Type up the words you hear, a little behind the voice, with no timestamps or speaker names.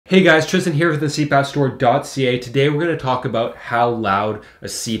Hey guys, Tristan here with the CPAPstore.ca. Today we're going to talk about how loud a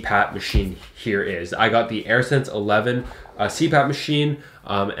CPAP machine here is. I got the AirSense 11 CPAP machine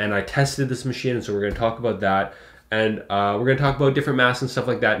and I tested this machine, and so we're going to talk about that. And we're going to talk about different masks and stuff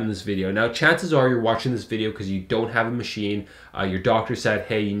like that in this video. Now, chances are you're watching this video because you don't have a machine. Your doctor said,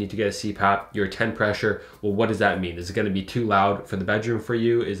 hey, you need to get a CPAP. You're a 10 pressure. Well, what does that mean? Is it going to be too loud for the bedroom for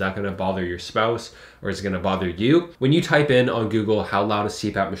you? Is that going to bother your spouse, or is it going to bother you? When you type in on Google how loud a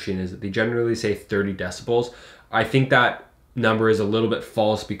CPAP machine is, they generally say 30 decibels. I think that number is a little bit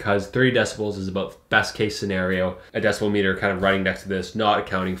false because 30 decibels is about best case scenario. A decibel meter kind of running next to this, not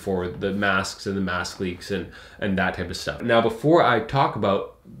accounting for the masks and the mask leaks and that type of stuff. Now, before I talk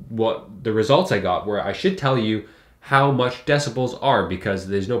about what the results I got, where I should tell you how much decibels are, because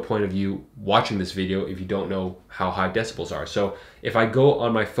there's no point of you watching this video if you don't know how high decibels are. So if I go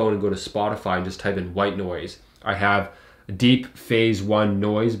on my phone and go to Spotify and just type in white noise, I have Deep Phase 1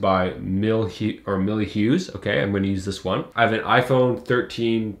 Noise by Millie Hughes. Okay, I'm going to use this one. I have an iPhone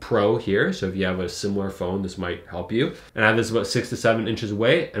 13 Pro here, so if you have a similar phone, this might help you. And I have this about 6 to 7 inches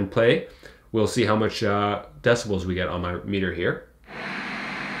away, and play. We'll see how much decibels we get on my meter here.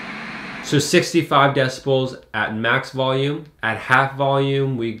 So 65 decibels at max volume. At half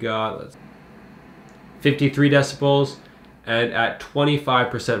volume, we got 53 decibels. And at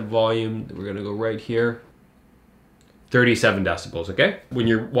 25% volume, we're going to go right here, 37 decibels, okay? When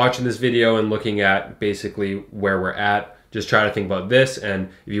you're watching this video and looking at basically where we're at, just try to think about this. And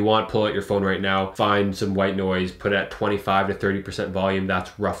if you want, pull out your phone right now, find some white noise, put it at 25 to 30% volume.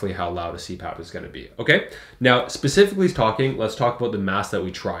 That's roughly how loud a CPAP is gonna be, okay? Now, specifically talking, let's talk about the mask that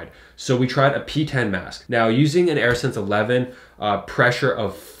we tried. So we tried a P10 mask. Now, using an AirSense 11, pressure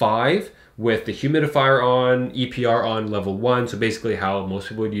of 5, with the humidifier on, EPR on level 1, so basically how most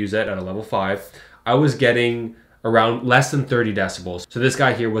people would use it at a level 5, I was getting around less than 30 decibels. So this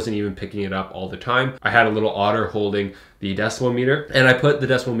guy here wasn't even picking it up all the time. I had a little otter holding the decibel meter, and I put the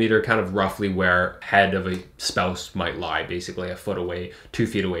decibel meter kind of roughly where head of a spouse might lie, basically a foot away, 2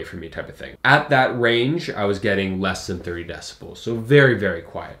 feet away from me type of thing. At that range, I was getting less than 30 decibels, so very, very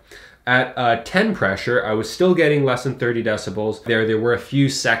quiet. At 10 pressure, I was still getting less than 30 decibels. There were a few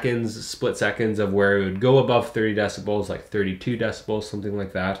seconds, split seconds of where it would go above 30 decibels, like 32 decibels, something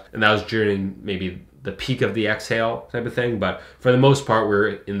like that. And that was during maybe the peak of the exhale type of thing, but for the most part, we're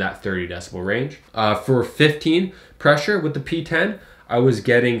in that 30 decibel range. For 15 pressure with the P10, I was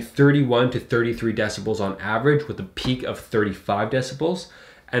getting 31 to 33 decibels on average with a peak of 35 decibels.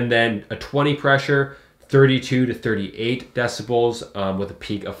 And then a 20 pressure, 32 to 38 decibels with a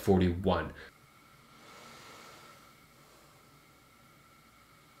peak of 41.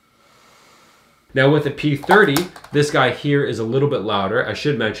 Now with the P30, this guy here is a little bit louder. I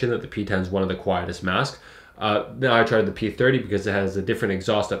should mention that the P10 is one of the quietest masks. Now I tried the P30 because it has a different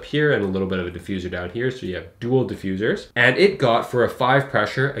exhaust up here and a little bit of a diffuser down here, so you have dual diffusers. And it got, for a 5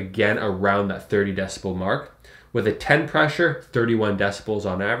 pressure, again around that 30 decibel mark. With a 10 pressure, 31 decibels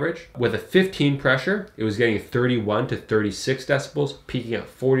on average. With a 15 pressure, it was getting 31 to 36 decibels, peaking at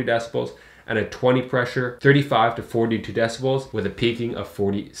 40 decibels. And a 20 pressure, 35 to 42 decibels with a peaking of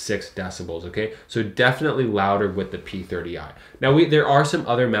 46 decibels, okay? So definitely louder with the P30i. Now, there are some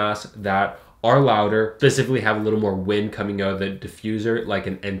other masks that are louder, specifically have a little more wind coming out of the diffuser, like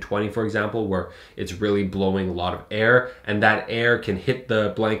an N20, for example, where it's really blowing a lot of air, and that air can hit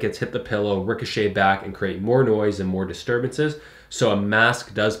the blankets, hit the pillow, ricochet back, and create more noise and more disturbances. So a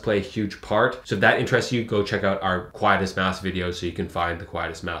mask does play a huge part. So if that interests you, go check out our quietest mask video so you can find the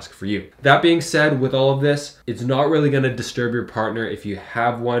quietest mask for you. That being said, with all of this, it's not really gonna disturb your partner if you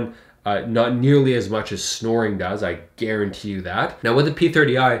have one. Not nearly as much as snoring does, I guarantee you that. Now with the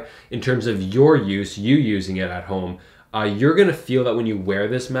P30i, in terms of your use, you using it at home, you're gonna feel that when you wear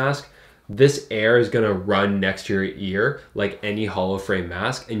this mask, this air is gonna run next to your ear like any hollow frame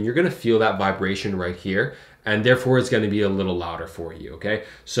mask, and you're gonna feel that vibration right here, and therefore it's gonna be a little louder for you, okay?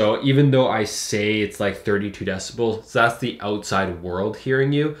 So even though I say it's like 32 decibels, so that's the outside world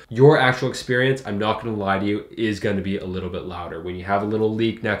hearing you, your actual experience, I'm not gonna lie to you, is gonna be a little bit louder. When you have a little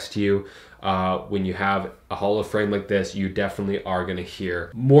leak next to you, when you have a hollow frame like this, you definitely are gonna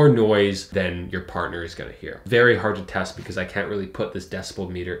hear more noise than your partner is gonna hear. Very hard to test because I can't really put this decibel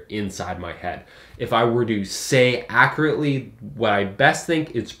meter inside my head. If I were to say accurately what I best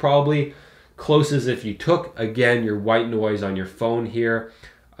think, it's probably close as if you took, again, your white noise on your phone here,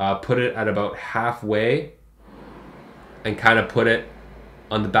 put it at about halfway and kind of put it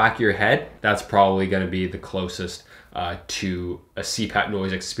on the back of your head. That's probably going to be the closest to a CPAP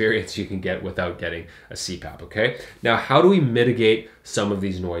noise experience you can get without getting a CPAP, okay? Now, how do we mitigate some of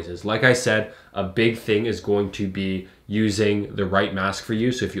these noises? Like I said, a big thing is going to be using the right mask for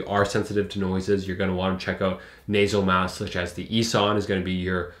you. So if you are sensitive to noises, you're gonna wanna check out nasal masks such as the ESON is gonna be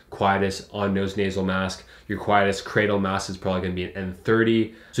your quietest on-nose nasal mask. Your quietest cradle mask is probably gonna be an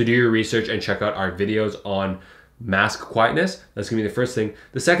N30. So do your research and check out our videos on mask quietness. That's gonna be the first thing.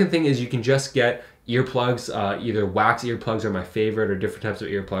 The second thing is you can just get earplugs. Either wax earplugs are my favorite, or different types of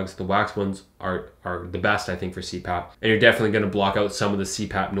earplugs. The wax ones are the best, I think, for CPAP. And you're definitely gonna block out some of the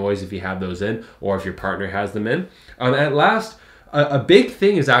CPAP noise if you have those in, or if your partner has them in. At last, a big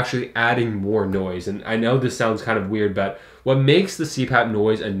thing is actually adding more noise. And I know this sounds kind of weird, but what makes the CPAP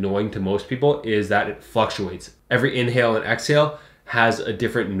noise annoying to most people is that it fluctuates. Every inhale and exhale has a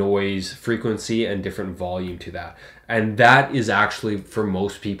different noise frequency and different volume to that. And that is actually, for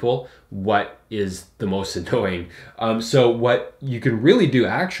most people, what is the most annoying. So what you can really do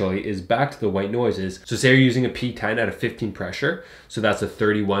actually is back to the white noises. So say you're using a P10 at a 15 pressure, so that's a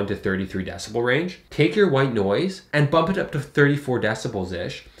 31 to 33 decibel range. Take your white noise and bump it up to 34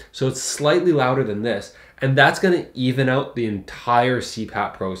 decibels-ish. So it's slightly louder than this. And that's gonna even out the entire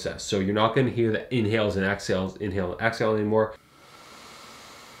CPAP process. So you're not gonna hear the inhales and exhales, inhale and exhale anymore.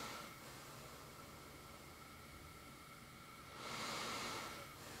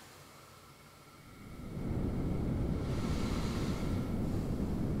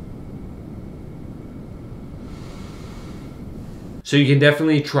 So you can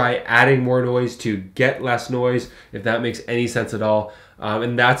definitely try adding more noise to get less noise, if that makes any sense at all.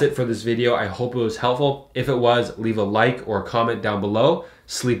 And that's it for this video. I hope it was helpful. If it was, leave a like or a comment down below.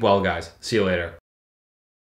 Sleep well, guys. See you later.